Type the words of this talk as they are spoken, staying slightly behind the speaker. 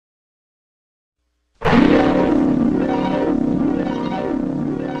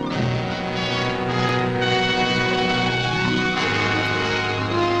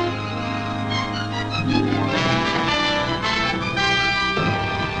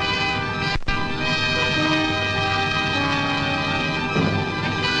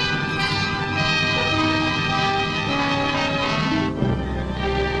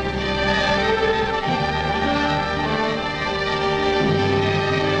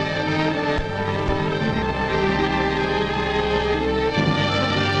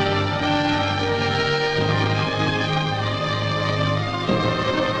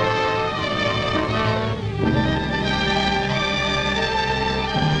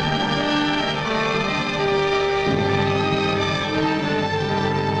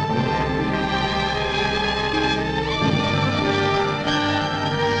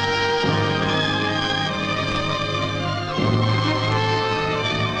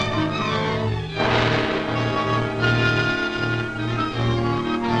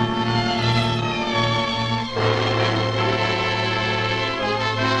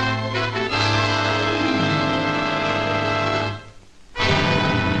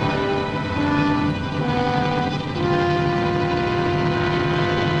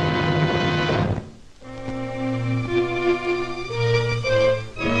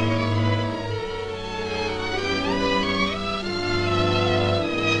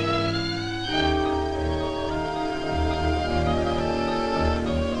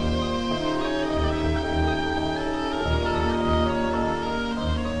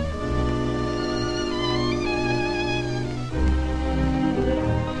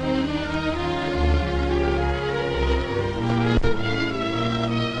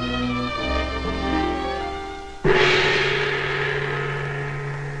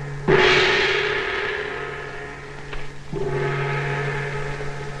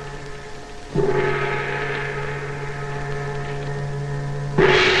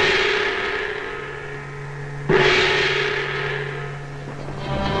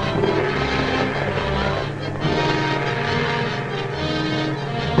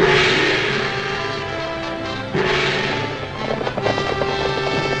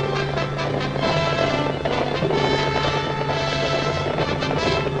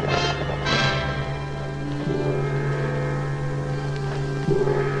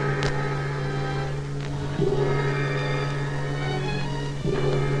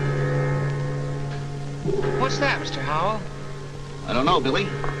What's that, Mr. Howell? I don't know, Billy.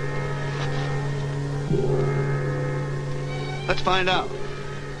 Let's find out.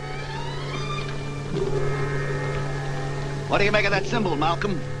 What do you make of that symbol,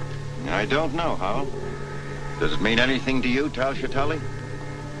 Malcolm? I don't know, Howell. Does it mean anything to you, Tal Shatali?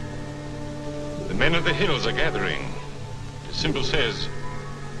 The men of the hills are gathering. The symbol says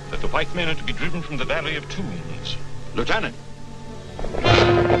that the white men are to be driven from the Valley of Tombs. Lieutenant!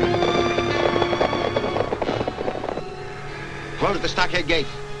 Close the stockade gate.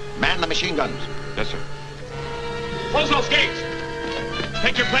 Man the machine guns. Yes, sir. Close those gates!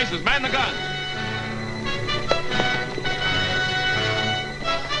 Take your places. Man the guns.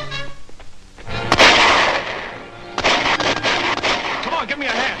 Come on, give me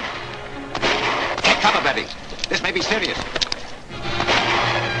a hand. Take cover, Betty. This may be serious.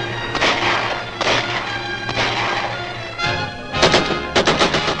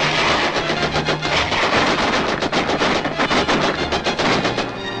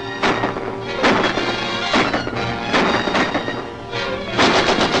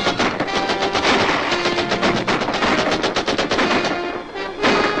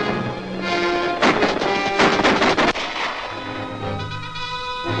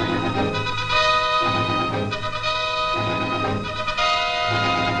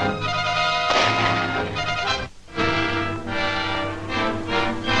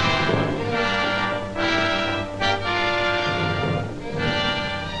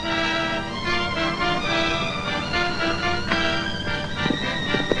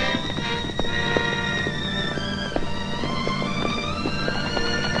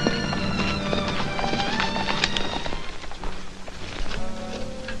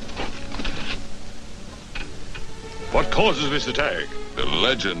 What causes this attack? The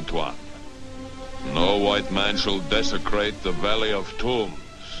legend, Tuan. No white man shall desecrate the Valley of Tombs.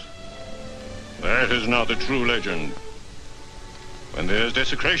 That is not the true legend. When there's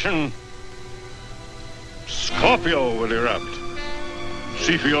desecration, Scorpio will erupt.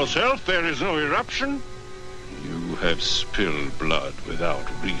 See for yourself, there is no eruption. You have spilled blood without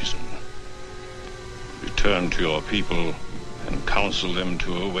reason. Return to your people and counsel them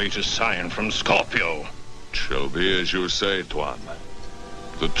to await a sign from Scorpio. It shall be as you say, Tuan.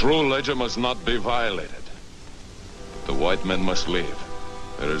 The true legend must not be violated. The white men must leave.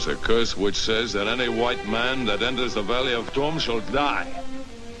 There is a curse which says that any white man that enters the Valley of Tombs shall die.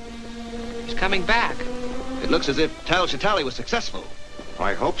 He's coming back. It looks as if Tal Shatali was successful.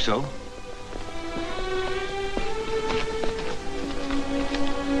 I hope so.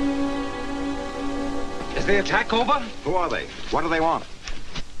 Is the attack over? Who are they? What do they want?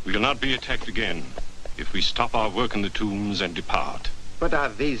 We will not be attacked again if we stop our work in the tombs and depart. But our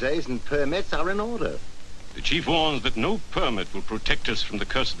visas and permits are in order. The chief warns that no permit will protect us from the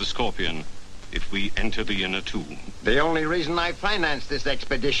curse of the Scorpion if we enter the inner tomb. The only reason I financed this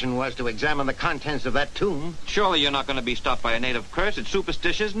expedition was to examine the contents of that tomb. Surely you're not going to be stopped by a native curse. It's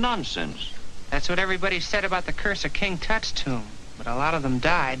superstitious nonsense. That's what everybody said about the curse of King Tut's tomb. But a lot of them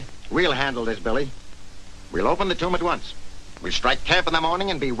died. We'll handle this, Billy. We'll open the tomb at once. We'll strike camp in the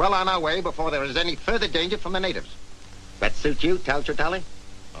morning and be well on our way before there is any further danger from the natives. That suit you, Tal Shatali?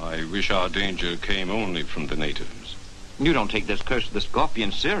 I wish our danger came only from the natives. You don't take this curse of the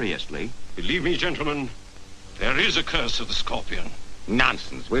Scorpion seriously. Believe me, gentlemen, there is a curse of the Scorpion.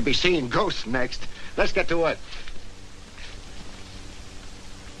 Nonsense. We'll be seeing ghosts next. Let's get to work.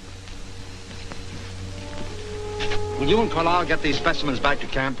 Will you and Carlisle get these specimens back to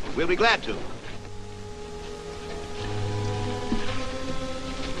camp? We'll be glad to.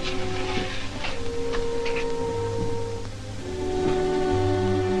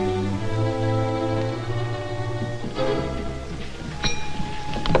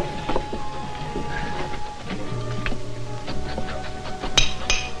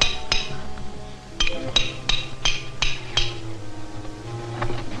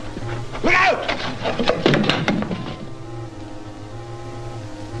 Look out!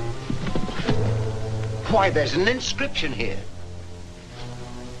 Why, there's an inscription here.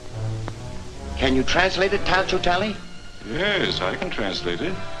 Can you translate it, Tal Shatali? Yes, I can translate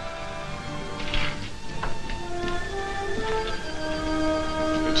it.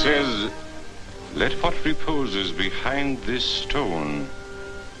 says, "Let what reposes behind this stone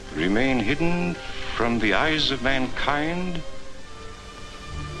remain hidden from the eyes of mankind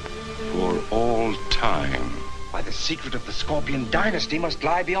for all time." Why, the secret of the Scorpion dynasty must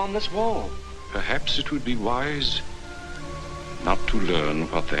lie beyond this wall. Perhaps it would be wise not to learn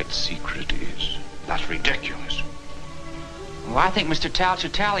what that secret is. That's ridiculous. Well, I think Mr.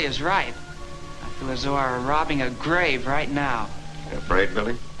 Talchutali is right. I feel as though I were robbing a grave right now. You afraid,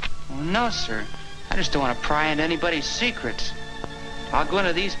 Billy? Well, no, sir. I just don't want to pry into anybody's secrets. I'll go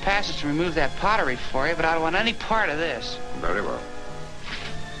into these passages and remove that pottery for you, but I don't want any part of this. Very well.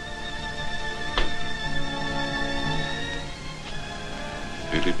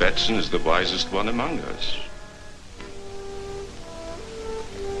 Billy Batson is the wisest one among us.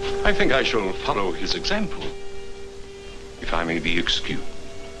 I think I shall follow his example, if I may be excused.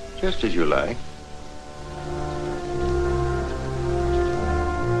 Just as you like.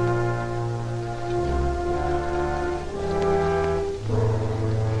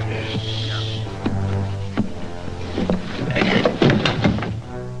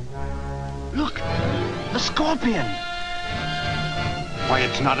 Look, the Scorpion. Why,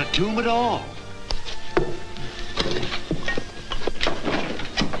 it's not a tomb at all.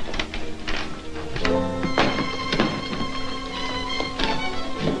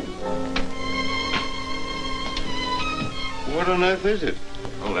 What on earth is it?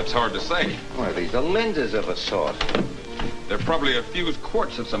 Oh, that's hard to say. Why, these are lenses of a sort. They're probably a fused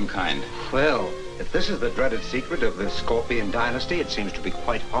quartz of some kind. Well, if this is the dreaded secret of the Scorpion dynasty, it seems to be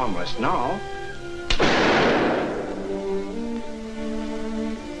quite harmless now.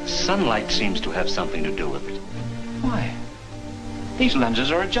 Sunlight seems to have something to do with it. Why? These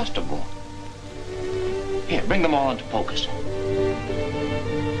lenses are adjustable. Here, bring them all into focus.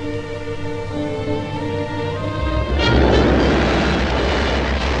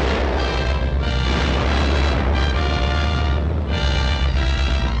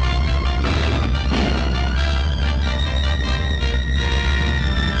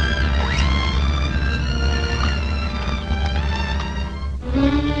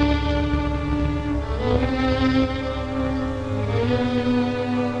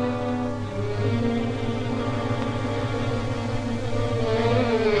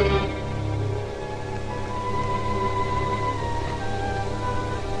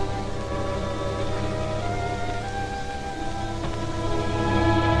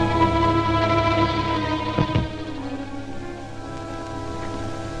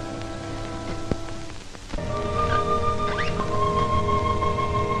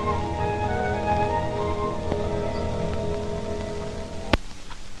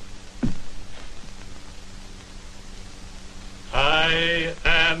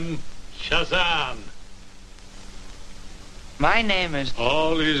 Shazam! My name is...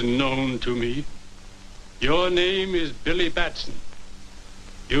 All is known to me. Your name is Billy Batson.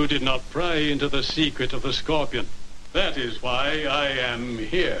 You did not pry into the secret of the Scorpion. That is why I am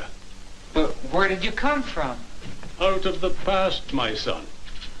here. But where did you come from? Out of the past, my son.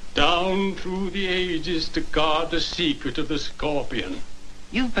 Down through the ages to guard the secret of the Scorpion.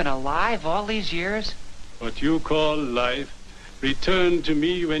 You've been alive all these years? What you call life returned to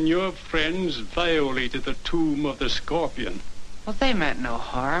me when your friends violated the tomb of the Scorpion. Well, they meant no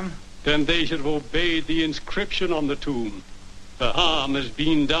harm. Then they should have obeyed the inscription on the tomb. The harm has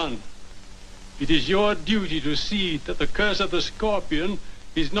been done. It is your duty to see that the curse of the Scorpion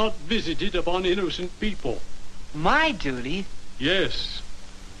is not visited upon innocent people. My duty? Yes.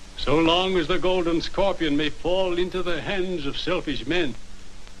 So long as the Golden Scorpion may fall into the hands of selfish men,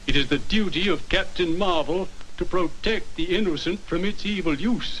 it is the duty of Captain Marvel to protect the innocent from its evil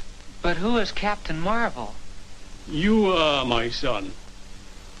use. But who is Captain Marvel? You are, my son.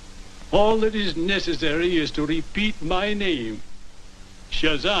 All that is necessary is to repeat my name,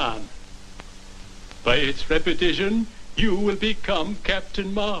 Shazam. By its repetition, you will become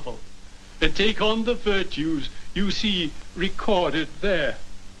Captain Marvel and take on the virtues you see recorded there.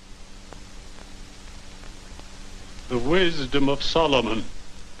 The wisdom of Solomon,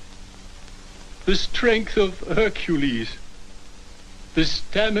 the strength of Hercules, the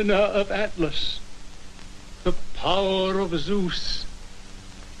stamina of Atlas, the power of Zeus,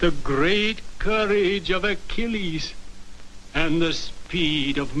 the great courage of Achilles, and the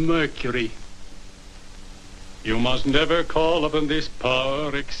speed of Mercury. You must never call upon this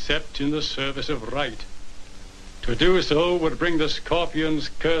power except in the service of right. To do so would bring the Scorpion's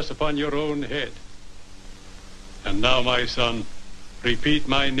curse upon your own head. And now, my son, repeat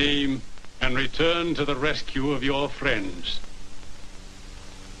my name and return to the rescue of your friends.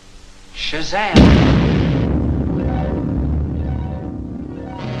 Shazam!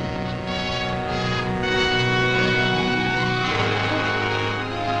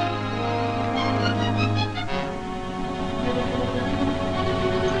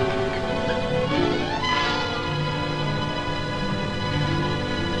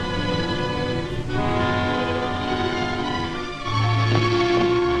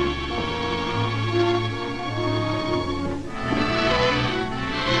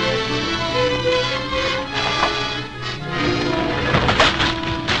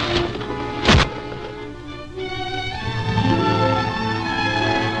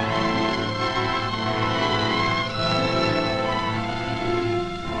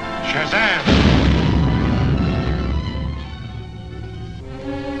 Shazam!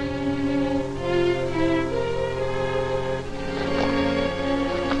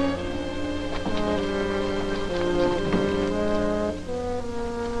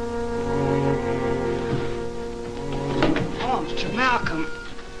 Oh, Mr. Malcolm,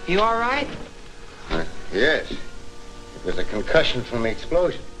 you all right? Yes. It was a concussion from the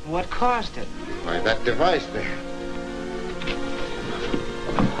explosion. What caused it? Why, that device there.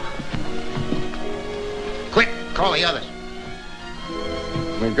 Quick, call the others.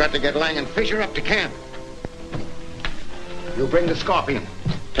 We've got to get Lang and Fisher up to camp. You bring the Scorpion.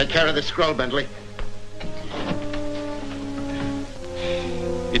 Take care of the scroll, Bentley.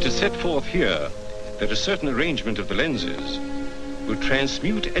 It is set forth here that a certain arrangement of the lenses will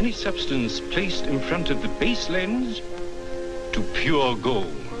transmute any substance placed in front of the base lens to pure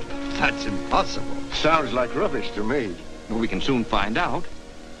gold. That's impossible. Sounds like rubbish to me. Well, we can soon find out.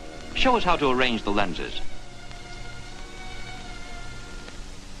 Show us how to arrange the lenses.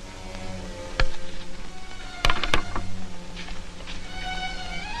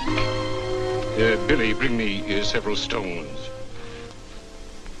 Billy, bring me several stones.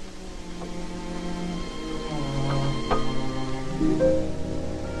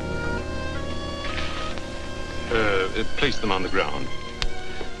 Place them on the ground.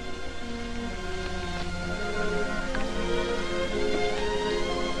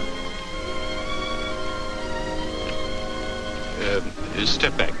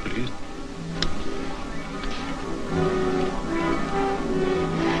 Step back, please.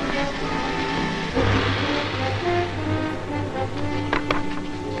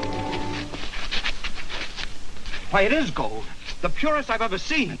 Why, it is gold. The purest I've ever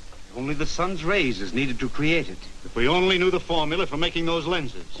seen. Only the sun's rays is needed to create it. If we only knew the formula for making those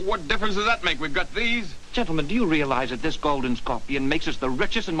lenses. What difference does that make? We've got these. Gentlemen, do you realize that this golden scorpion makes us the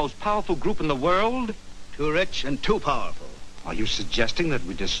richest and most powerful group in the world? Too rich and too powerful. Are you suggesting that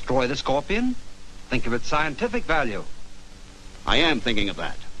we destroy the Scorpion? Think of its scientific value. I am thinking of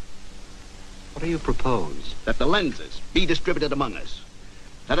that. What do you propose? That the lenses be distributed among us.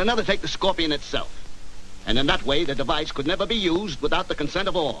 That another take the Scorpion itself. And in that way, the device could never be used without the consent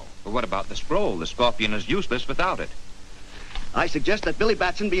of all. But what about the scroll? The scorpion is useless without it. I suggest that Billy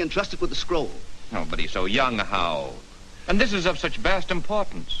Batson be entrusted with the scroll. Oh, but he's so young, how? And this is of such vast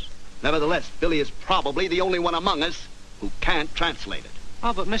importance. Nevertheless, Billy is probably the only one among us who can't translate it.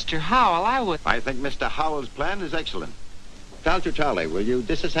 Oh, but Mr. Howell, I think Mr. Howell's plan is excellent. Charlie, will you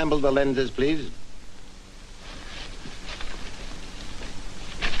disassemble the lenses, please?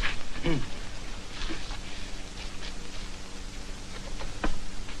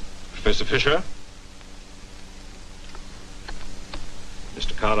 Professor Fisher?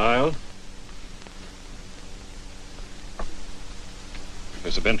 Mr. Carlyle?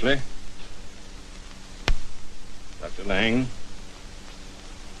 Professor Bentley? Dr. Lang?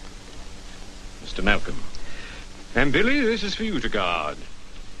 Mr. Malcolm? And Billy, this is for you to guard.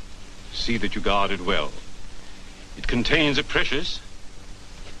 See that you guard it well. It contains a precious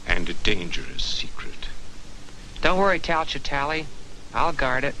and a dangerous secret. Don't worry, Tally. I'll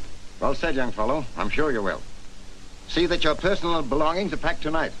guard it. Well said, young fellow. I'm sure you will. See that your personal belongings are packed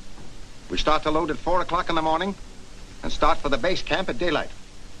tonight. We start to load at 4 o'clock in the morning and start for the base camp at daylight.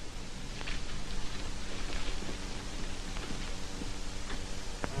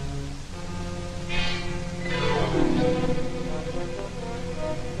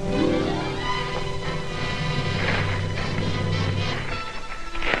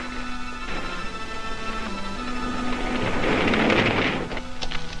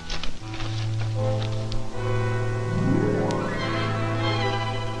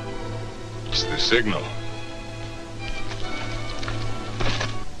 Signal.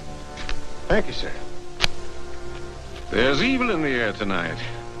 Thank you, sir. There's evil in the air tonight.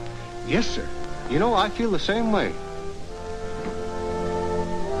 Yes, sir. You know, I feel the same way.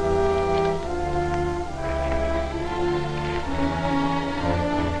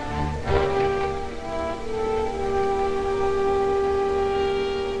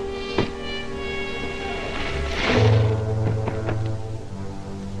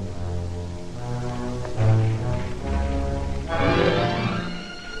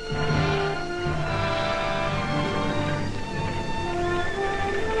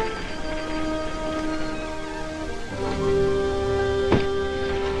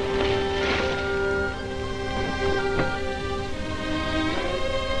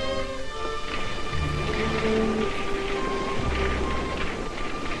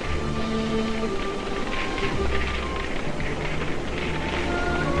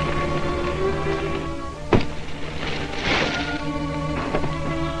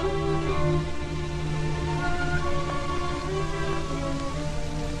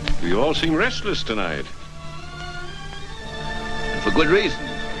 You all seem restless tonight. And for good reason.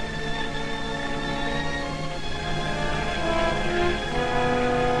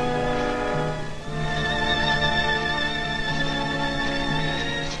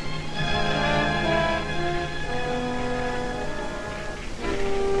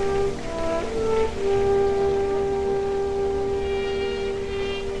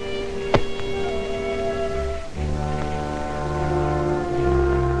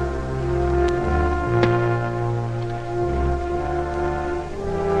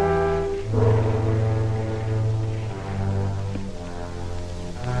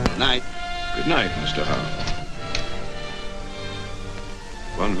 Good night, Mr. Howe.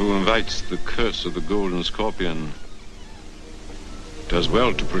 One who invites the curse of the Golden Scorpion does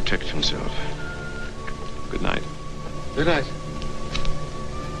well to protect himself. Good night. Good night.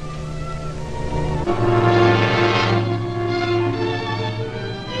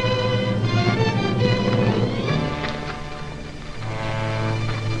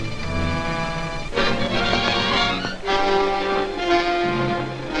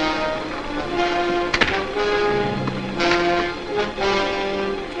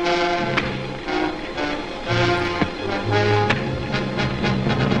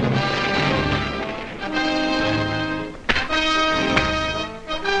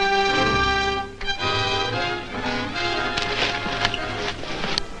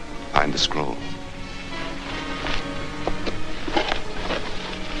 Find the scroll.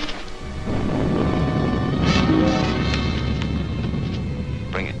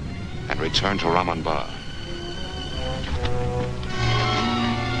 Bring it and return to Raman Bar.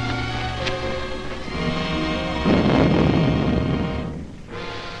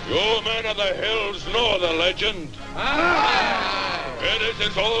 You men of the hills know the legend. It is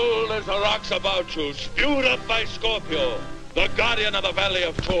as old as the rocks about you, spewed up by Scorpio, the guardian of the Valley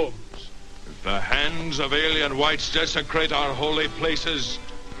of Tombs. If the hands of alien whites desecrate our holy places,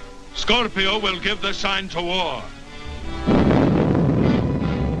 Scorpio will give the sign to war.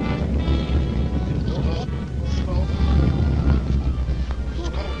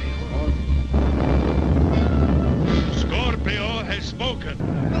 Scorpio has spoken.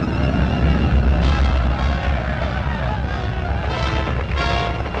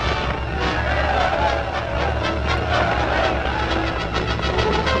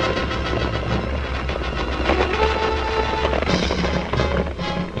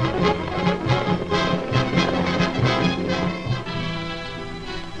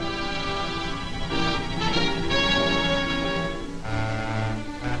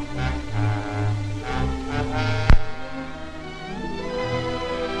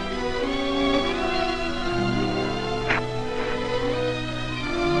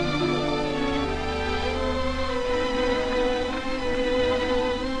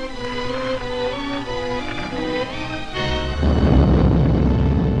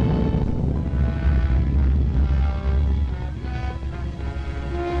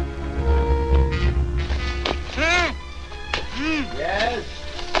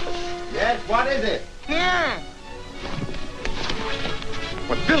 What is it? Here.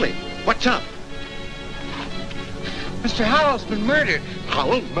 What, Billy? What's up? Mr. Howell's been murdered.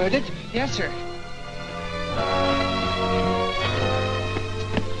 Howell murdered? Yes, sir.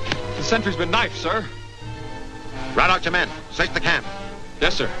 The sentry's been knifed, sir. Rout out your men. Search the camp.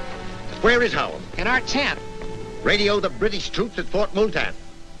 Yes, sir. Where is Howell? In our tent. Radio the British troops at Fort Multan.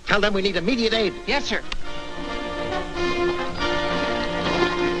 Tell them we need immediate aid. Yes, sir.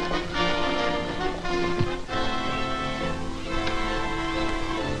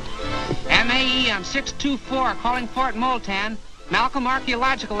 MAE on 624 calling Fort Multan. Malcolm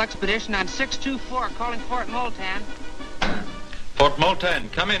Archaeological Expedition on 624 calling Fort Multan. Fort Multan,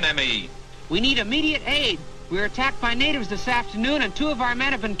 come in, MAE. We need immediate aid. We were attacked by natives this afternoon and 2 of our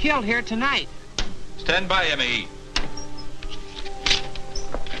men have been killed here tonight. Stand by, MAE.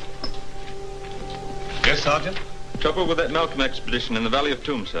 Yes, Sergeant? Trouble with that Malcolm expedition in the Valley of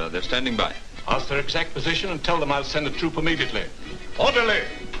Tombs, sir. They're standing by. Ask their exact position and tell them I'll send a troop immediately. Orderly!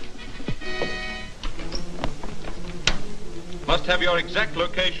 Must have your exact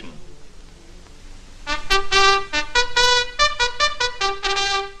location.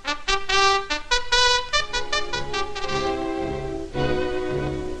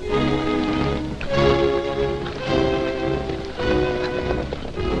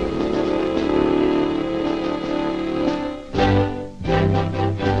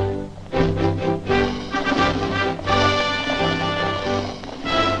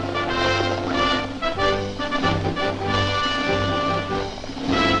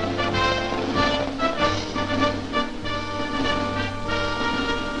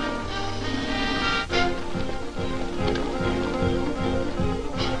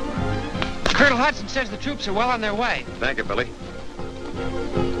 Johnson says the troops are well on their way. Thank you, Billy.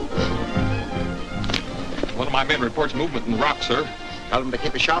 One of my men reports movement in the rock, sir. Tell them to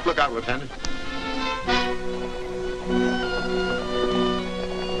keep a sharp lookout, Lieutenant.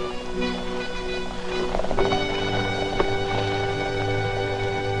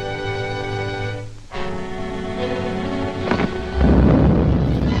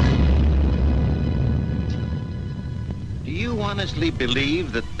 Do you honestly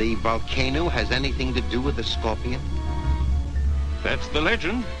believe that the volcano has anything to do with the Scorpion? That's the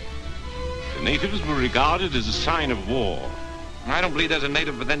legend. The natives were regarded as a sign of war. I don't believe there's a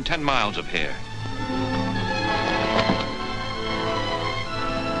native within 10 miles of here.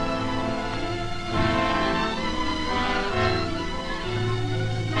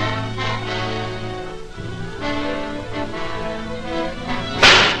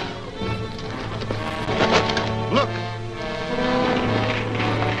 Look!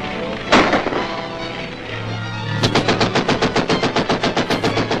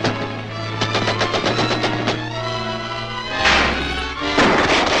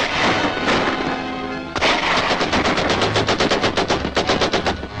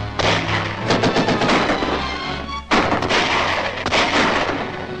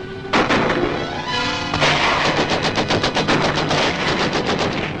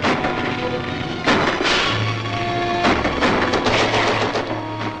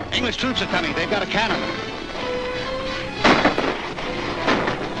 English troops are coming. They've got a cannon.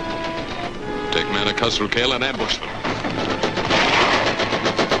 Take men to Khosrow and ambush them.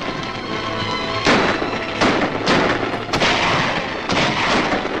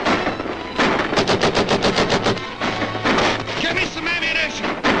 Give me some ammunition!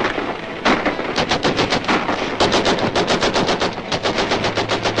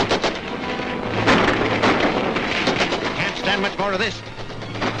 Can't stand much more of this.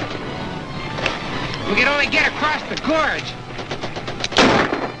 We can only get across the gorge.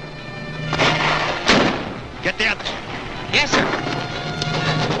 Get the others. Yes, sir.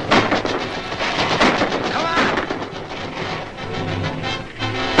 Come on.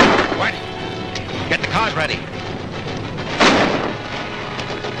 What? Get the cars ready.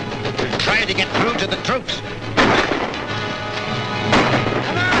 We're trying to get through to the troops.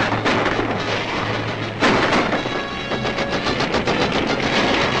 Come on.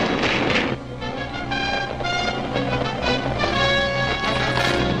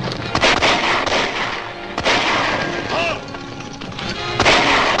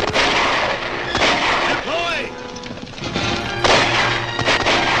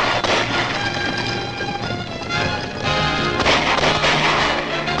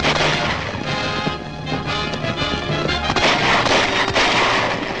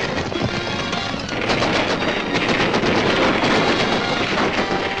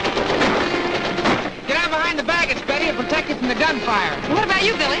 Get out behind the baggage, Betty, and protect you from the gunfire. What about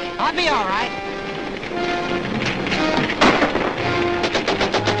you, Billy? I'll be all right.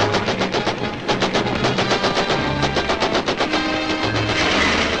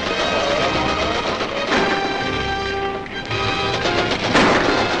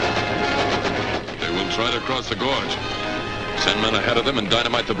 They will try to cross the gorge. Send men ahead of them and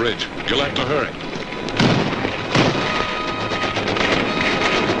dynamite the bridge. You'll have to hurry.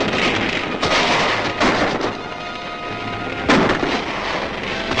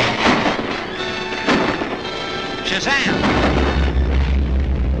 Shazam!